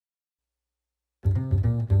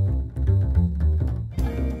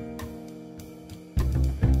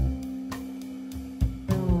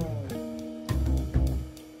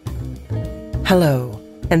Hello,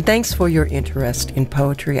 and thanks for your interest in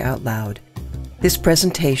Poetry Out Loud. This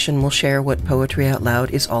presentation will share what Poetry Out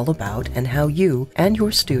Loud is all about and how you and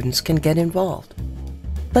your students can get involved.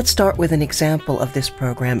 Let's start with an example of this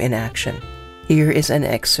program in action. Here is an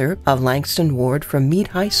excerpt of Langston Ward from Meade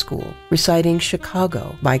High School reciting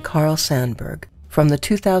Chicago by Carl Sandburg from the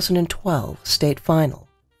 2012 state final.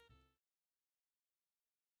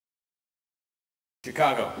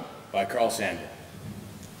 Chicago by Carl Sandburg.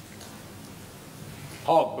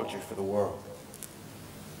 Hog butcher for the world,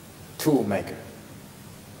 tool maker,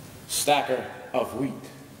 stacker of wheat,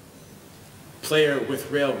 player with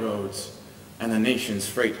railroads and the nation's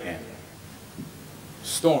freight handler,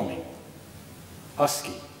 storming,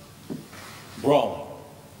 husky, brawling,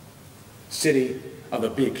 city of the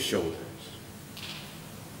big shoulders.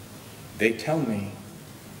 They tell me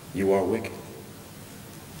you are wicked,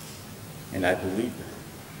 and I believe them.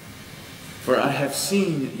 For I have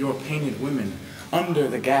seen your painted women under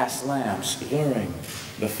the gas lamps luring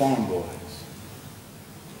the farm boys.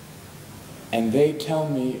 And they tell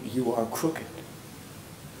me you are crooked.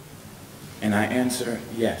 And I answer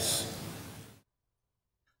yes.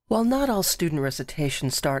 While not all student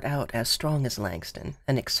recitations start out as strong as Langston,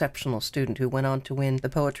 an exceptional student who went on to win the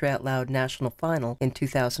Poetry Out Loud National Final in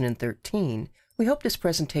 2013, we hope this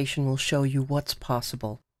presentation will show you what's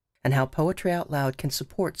possible and how Poetry Out Loud can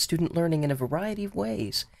support student learning in a variety of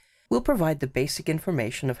ways. We'll provide the basic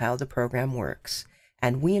information of how the program works,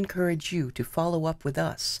 and we encourage you to follow up with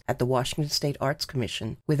us at the Washington State Arts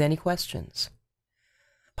Commission with any questions.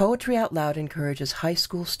 Poetry Out Loud encourages high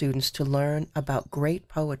school students to learn about great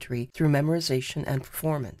poetry through memorization and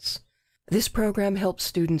performance. This program helps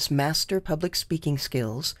students master public speaking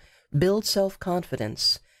skills, build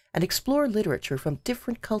self-confidence, and explore literature from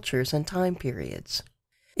different cultures and time periods.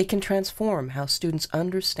 It can transform how students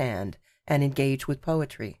understand and engage with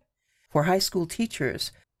poetry. For high school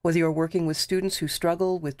teachers, whether you're working with students who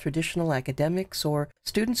struggle with traditional academics or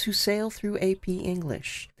students who sail through AP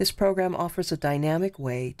English, this program offers a dynamic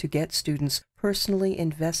way to get students personally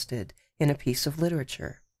invested in a piece of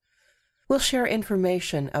literature. We'll share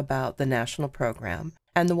information about the national program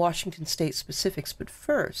and the Washington State specifics, but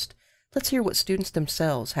first, let's hear what students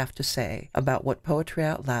themselves have to say about what Poetry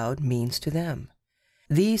Out Loud means to them.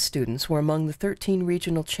 These students were among the 13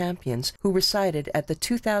 regional champions who recited at the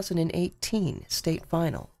 2018 state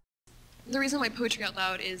final. The reason why Poetry Out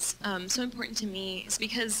Loud is so important to me is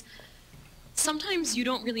because sometimes you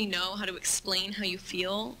don't really know how to explain how you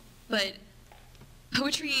feel, but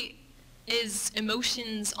poetry is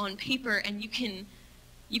emotions on paper, and you can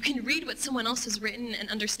read what someone else has written and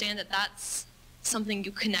understand that that's something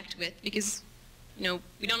you connect with, because we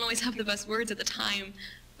don't always have the best words at the time,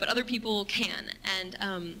 but other people can, and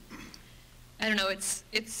I don't know,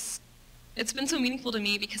 it's been so meaningful to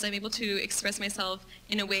me because I'm able to express myself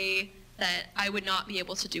in a way that I would not be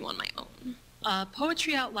able to do on my own.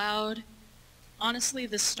 Poetry Out Loud, honestly,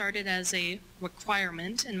 this started as a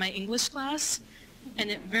requirement in my English class, and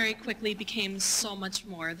it very quickly became so much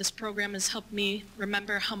more. This program has helped me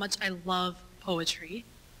remember how much I love poetry.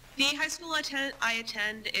 The high school I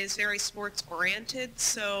attend is very sports-oriented,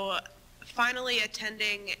 so finally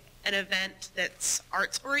attending an event that's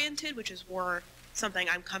arts-oriented, which is more something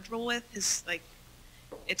I'm comfortable with, is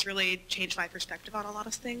it's really changed my perspective on a lot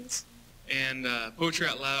of things. And Poetry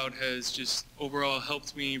Out Loud has just overall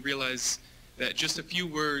helped me realize that just a few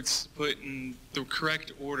words put in the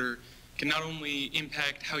correct order can not only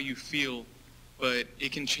impact how you feel, but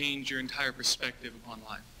it can change your entire perspective upon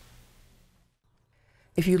life.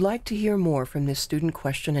 If you'd like to hear more from this student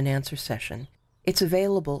question and answer session, it's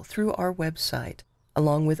available through our website,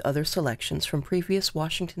 along with other selections from previous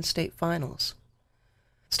Washington State finals.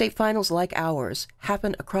 State finals like ours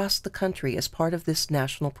happen across the country as part of this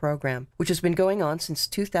national program, which has been going on since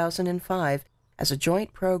 2005 as a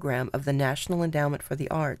joint program of the National Endowment for the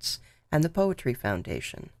Arts and the Poetry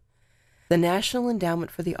Foundation. The National Endowment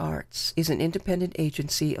for the Arts is an independent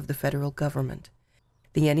agency of the federal government.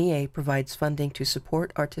 The NEA provides funding to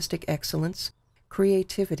support artistic excellence,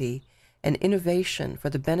 creativity, and innovation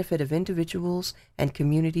for the benefit of individuals and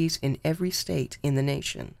communities in every state in the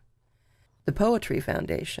nation. The Poetry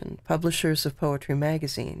Foundation, publishers of Poetry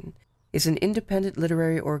Magazine, is an independent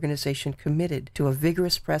literary organization committed to a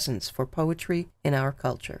vigorous presence for poetry in our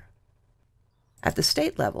culture. At the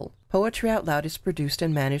state level, Poetry Out Loud is produced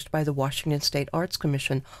and managed by the Washington State Arts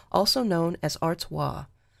Commission, also known as ArtsWA.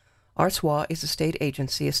 ArtsWA is a state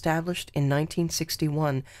agency established in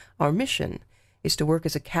 1961. Our mission is to work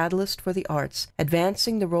as a catalyst for the arts,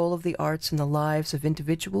 advancing the role of the arts in the lives of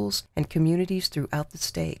individuals and communities throughout the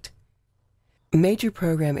state. Major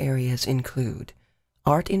program areas include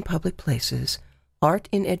art in public places, art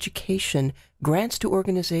in education, grants to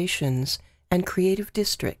organizations, and creative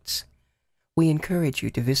districts. We encourage you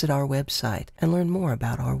to visit our website and learn more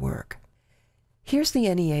about our work. Here's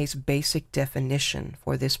the NEA's basic definition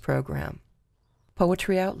for this program.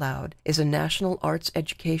 Poetry Out Loud is a national arts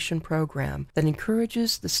education program that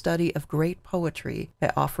encourages the study of great poetry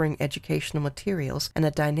by offering educational materials and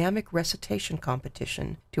a dynamic recitation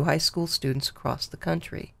competition to high school students across the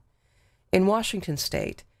country. In Washington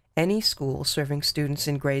State, any school serving students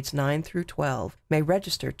in grades 9 through 12 may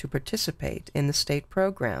register to participate in the state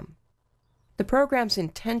program. The program's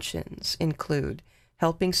intentions include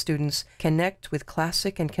helping students connect with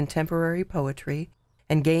classic and contemporary poetry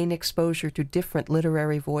and gain exposure to different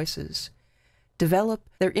literary voices, develop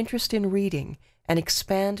their interest in reading and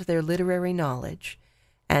expand their literary knowledge,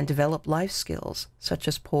 and develop life skills such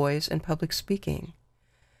as poise and public speaking.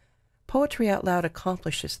 Poetry Out Loud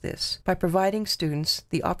accomplishes this by providing students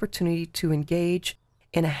the opportunity to engage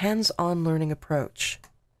in a hands-on learning approach.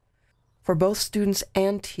 For both students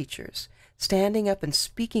and teachers, standing up and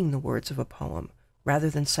speaking the words of a poem, rather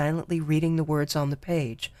than silently reading the words on the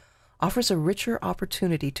page, offers a richer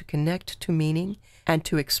opportunity to connect to meaning and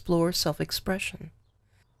to explore self-expression.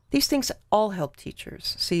 These things all help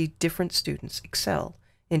teachers see different students excel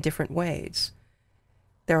in different ways.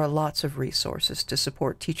 There are lots of resources to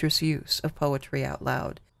support teachers' use of Poetry Out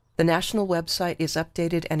Loud. The national website is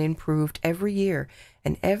updated and improved every year,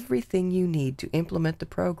 and everything you need to implement the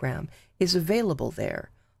program is available there,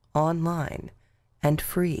 online, and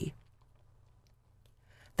free.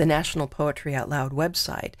 The National Poetry Out Loud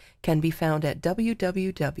website can be found at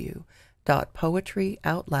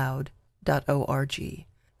www.poetryoutloud.org.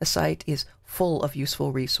 The site is full of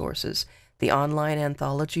useful resources: the online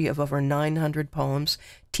anthology of over 900 poems,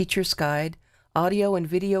 teacher's guide, audio and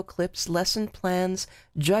video clips, lesson plans,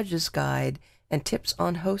 judge's guide, and tips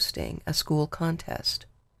on hosting a school contest.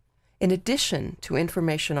 In addition to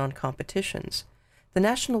information on competitions, the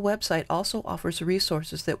national website also offers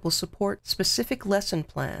resources that will support specific lesson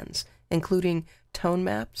plans, including tone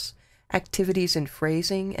maps, activities in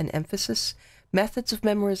phrasing and emphasis, methods of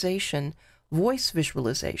memorization, voice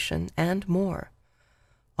visualization, and more.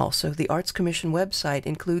 Also, the Arts Commission website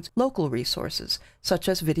includes local resources, such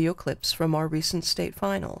as video clips from our recent state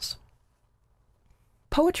finals.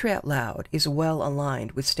 Poetry Out Loud is well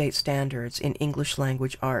aligned with state standards in English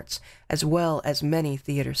language arts, as well as many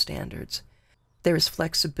theater standards. There is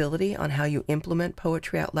flexibility on how you implement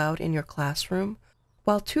Poetry Out Loud in your classroom.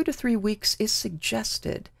 While 2 to 3 weeks is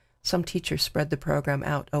suggested, some teachers spread the program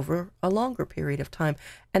out over a longer period of time,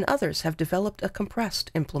 and others have developed a compressed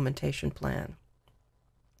implementation plan.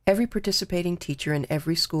 Every participating teacher in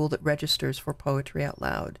every school that registers for Poetry Out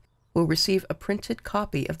Loud will receive a printed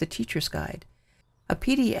copy of the teacher's guide. A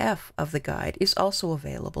PDF of the guide is also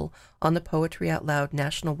available on the Poetry Out Loud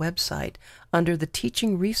national website under the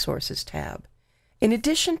Teaching Resources tab. In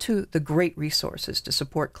addition to the great resources to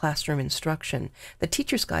support classroom instruction, the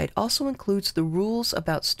teacher's guide also includes the rules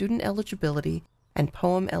about student eligibility and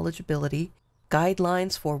poem eligibility,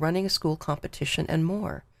 guidelines for running a school competition, and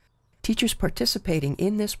more. Teachers participating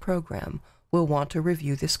in this program will want to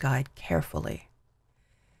review this guide carefully.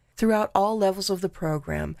 Throughout all levels of the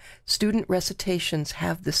program, student recitations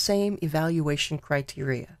have the same evaluation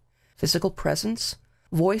criteria: physical presence,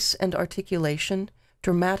 voice and articulation,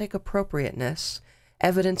 dramatic appropriateness,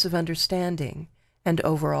 evidence of understanding, and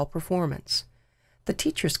overall performance. The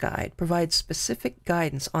teacher's guide provides specific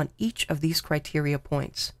guidance on each of these criteria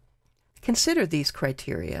points. Consider these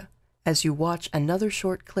criteria as you watch another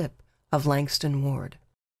short clip of Langston Ward.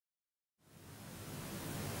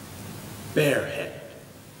 Barehead.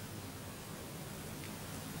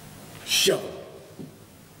 Shovel.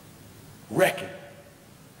 Wrecking.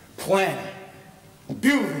 Planning.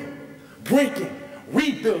 Building. Breaking.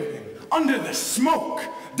 Rebuilding. Under the smoke,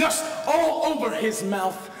 dust all over his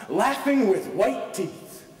mouth, laughing with white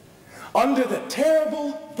teeth. Under the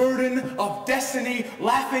terrible burden of destiny,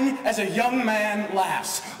 laughing as a young man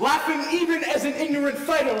laughs. Laughing even as an ignorant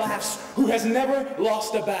fighter laughs who has never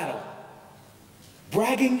lost a battle.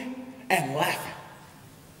 Bragging and laughing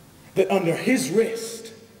that under his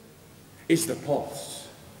wrist is the pulse,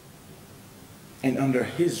 and under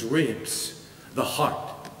his ribs, the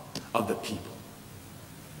heart of the people.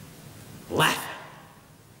 Laughing.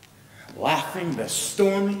 Laughing the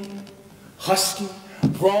stormy, husky,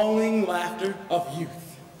 brawling laughter of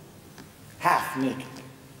youth. Half naked,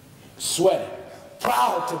 sweating,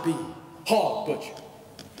 proud to be hog butcher,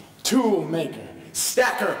 tool maker,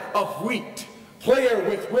 stacker of wheat, player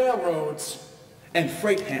with railroads, and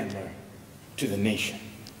freight handler to the nation.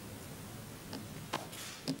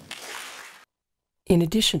 In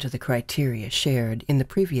addition to the criteria shared in the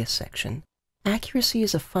previous section, accuracy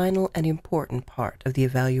is a final and important part of the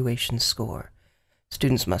evaluation score.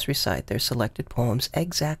 Students must recite their selected poems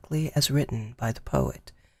exactly as written by the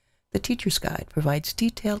poet. The teacher's guide provides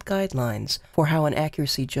detailed guidelines for how an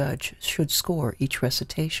accuracy judge should score each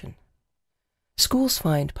recitation. Schools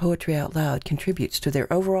find Poetry Out Loud contributes to their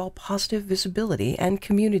overall positive visibility and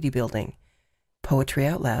community building. Poetry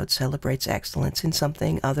Out Loud celebrates excellence in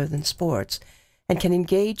something other than sports and can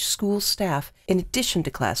engage school staff in addition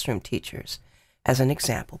to classroom teachers. As an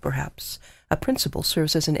example, perhaps, a principal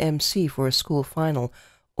serves as an MC for a school final,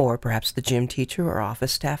 or perhaps the gym teacher or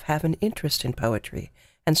office staff have an interest in poetry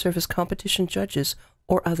and serve as competition judges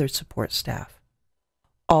or other support staff.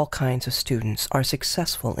 All kinds of students are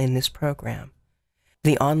successful in this program.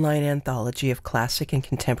 The online anthology of classic and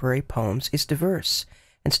contemporary poems is diverse,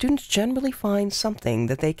 and students generally find something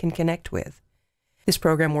that they can connect with. This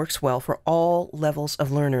program works well for all levels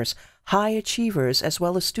of learners, high achievers, as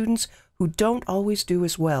well as students who don't always do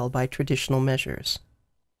as well by traditional measures.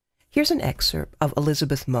 Here's an excerpt of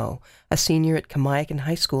Elizabeth Moe, a senior at Kamiakin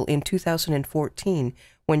High School in 2014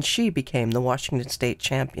 when she became the Washington State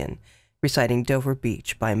champion, reciting Dover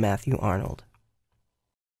Beach by Matthew Arnold.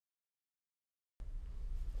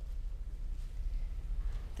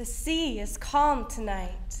 The sea is calm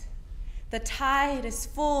tonight. The tide is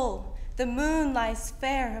full. The moon lies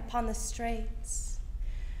fair upon the straits.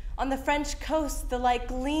 On the French coast, the light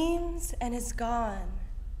gleams and is gone.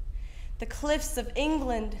 The cliffs of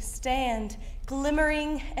England stand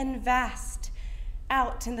glimmering and vast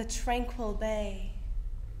out in the tranquil bay.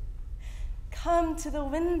 Come to the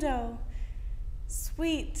window.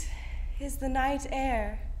 Sweet is the night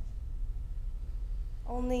air.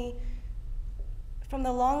 Only from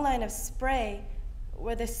the long line of spray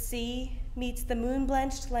where the sea meets the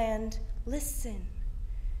moon-blenched land, listen.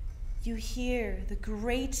 You hear the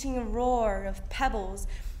grating roar of pebbles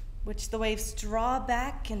which the waves draw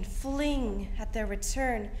back and fling at their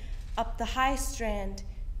return up the high strand,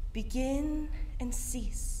 begin and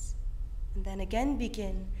cease, and then again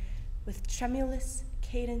begin with tremulous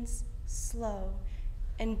cadence slow,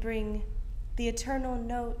 and bring the eternal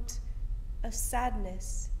note of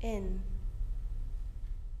sadness in.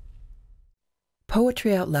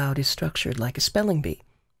 Poetry Out Loud is structured like a spelling bee,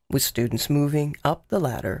 with students moving up the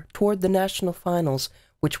ladder toward the national finals,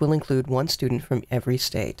 which will include one student from every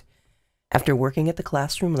state. After working at the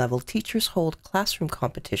classroom level, teachers hold classroom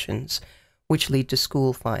competitions, which lead to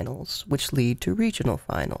school finals, which lead to regional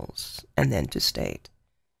finals, and then to state.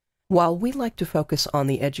 While we like to focus on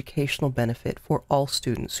the educational benefit for all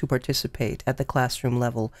students who participate at the classroom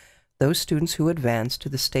level, those students who advance to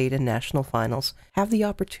the state and national finals have the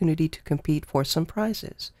opportunity to compete for some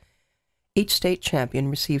prizes. Each state champion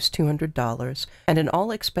receives $200 and an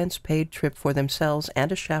all-expense-paid trip for themselves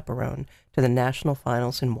and a chaperone to the national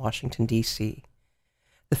finals in Washington, D.C.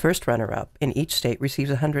 The first runner-up in each state receives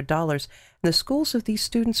 $100, and the schools of these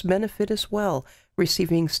students benefit as well,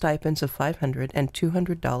 receiving stipends of $500 and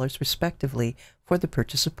 $200 respectively for the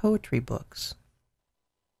purchase of poetry books.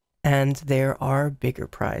 And there are bigger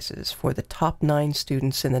prizes for the top 9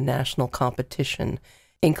 students in the national competition,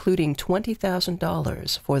 including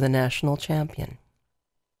 $20,000 for the national champion.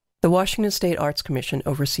 The Washington State Arts Commission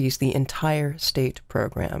oversees the entire state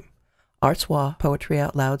program. ArtsWA Poetry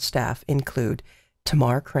Out Loud staff include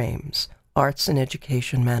Tamar Crames, Arts and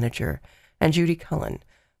Education Manager, and Judy Cullen,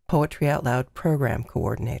 Poetry Out Loud Program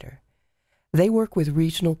Coordinator. They work with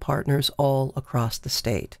regional partners all across the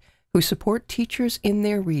state, who support teachers in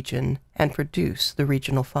their region and produce the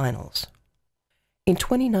regional finals. In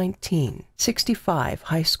 2019, 65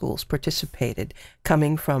 high schools participated,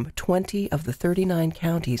 coming from 20 of the 39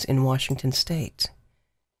 counties in Washington state.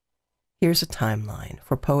 Here's a timeline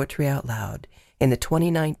for Poetry Out Loud in the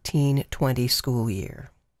 2019-20 school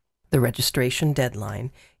year. The registration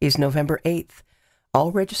deadline is November 8th.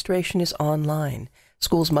 All registration is online.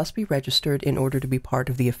 Schools must be registered in order to be part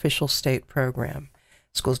of the official state program.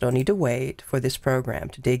 Schools don't need to wait for this program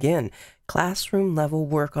to dig in. Classroom-level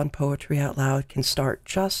work on Poetry Out Loud can start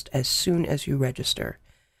just as soon as you register.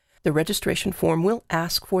 The registration form will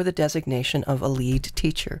ask for the designation of a lead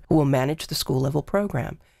teacher who will manage the school-level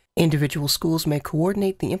program. Individual schools may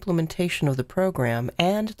coordinate the implementation of the program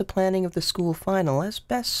and the planning of the school final as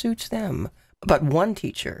best suits them. But one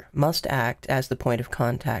teacher must act as the point of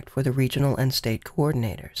contact for the regional and state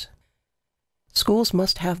coordinators. Schools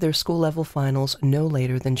must have their school-level finals no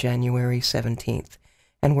later than January 17th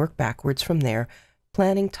and work backwards from there,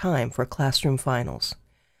 planning time for classroom finals.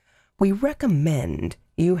 We recommend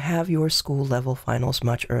you have your school-level finals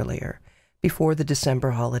much earlier, before the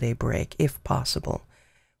December holiday break, if possible.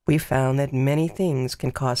 We've found that many things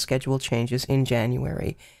can cause schedule changes in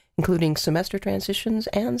January, including semester transitions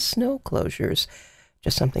and snow closures.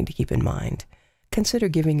 Just something to keep in mind. Consider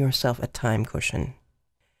giving yourself a time cushion.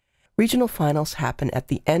 Regional finals happen at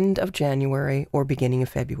the end of January or beginning of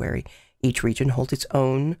February. Each region holds its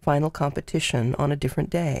own final competition on a different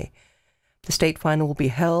day. The state final will be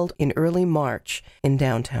held in early March in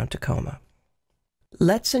downtown Tacoma.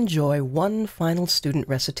 Let's enjoy one final student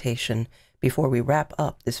recitation before we wrap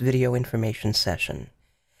up this video information session.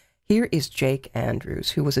 Here is Jake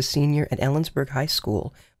Andrews, who was a senior at Ellensburg High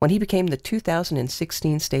School when he became the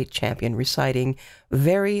 2016 state champion, reciting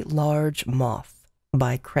Very Large Moth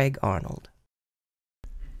by Craig Arnold.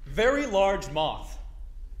 Very Large Moth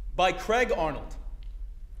by Craig Arnold,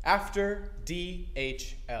 after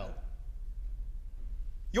DHL.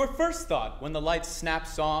 Your first thought when the light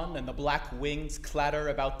snaps on and the black wings clatter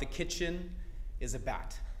about the kitchen is a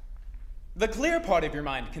bat. The clear part of your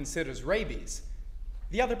mind considers rabies.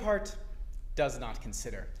 The other part does not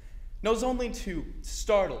consider, knows only to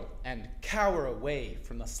startle and cower away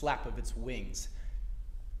from the slap of its wings,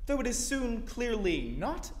 though it is soon clearly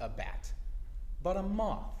not a bat, but a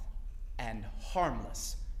moth, and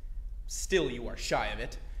harmless. Still you are shy of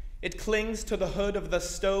it. It clings to the hood of the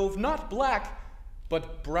stove, not black,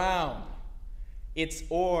 but brown. Its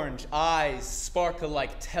orange eyes sparkle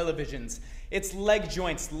like televisions, its leg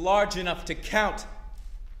joints large enough to count.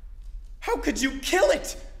 How could you kill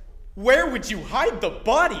it? Where would you hide the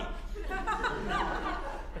body?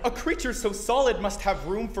 A creature so solid must have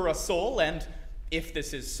room for a soul, and if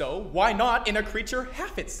this is so, why not in a creature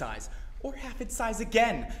half its size, or half its size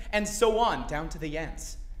again, and so on down to the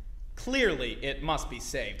ants? Clearly it must be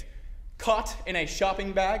saved. Caught in a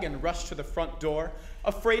shopping bag and rushed to the front door,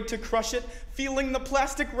 afraid to crush it, feeling the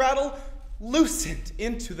plastic rattle, loosened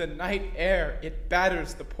into the night air, it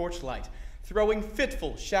batters the porch light, throwing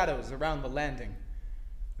fitful shadows around the landing.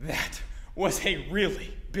 That was a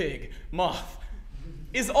really big moth,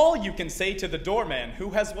 is all you can say to the doorman who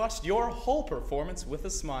has watched your whole performance with a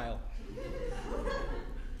smile.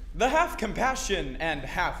 The half compassion and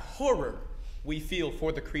half horror we feel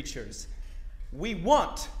for the creatures. We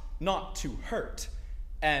want not to hurt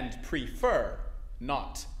and prefer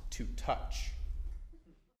not to touch.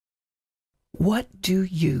 What do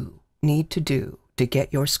you need to do to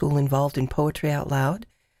get your school involved in Poetry Out Loud?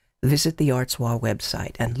 Visit the ArtsWA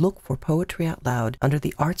website and look for Poetry Out Loud under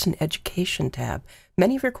the Arts and Education tab.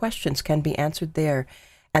 Many of your questions can be answered there,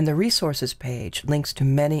 and the resources page links to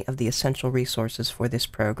many of the essential resources for this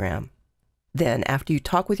program. Then, after you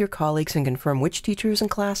talk with your colleagues and confirm which teachers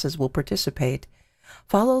and classes will participate,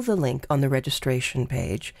 follow the link on the registration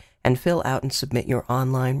page and fill out and submit your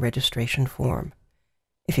online registration form.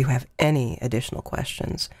 If you have any additional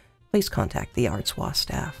questions, please contact the ArtsWA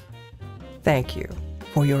staff. Thank you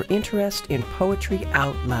for your interest in Poetry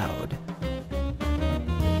Out Loud.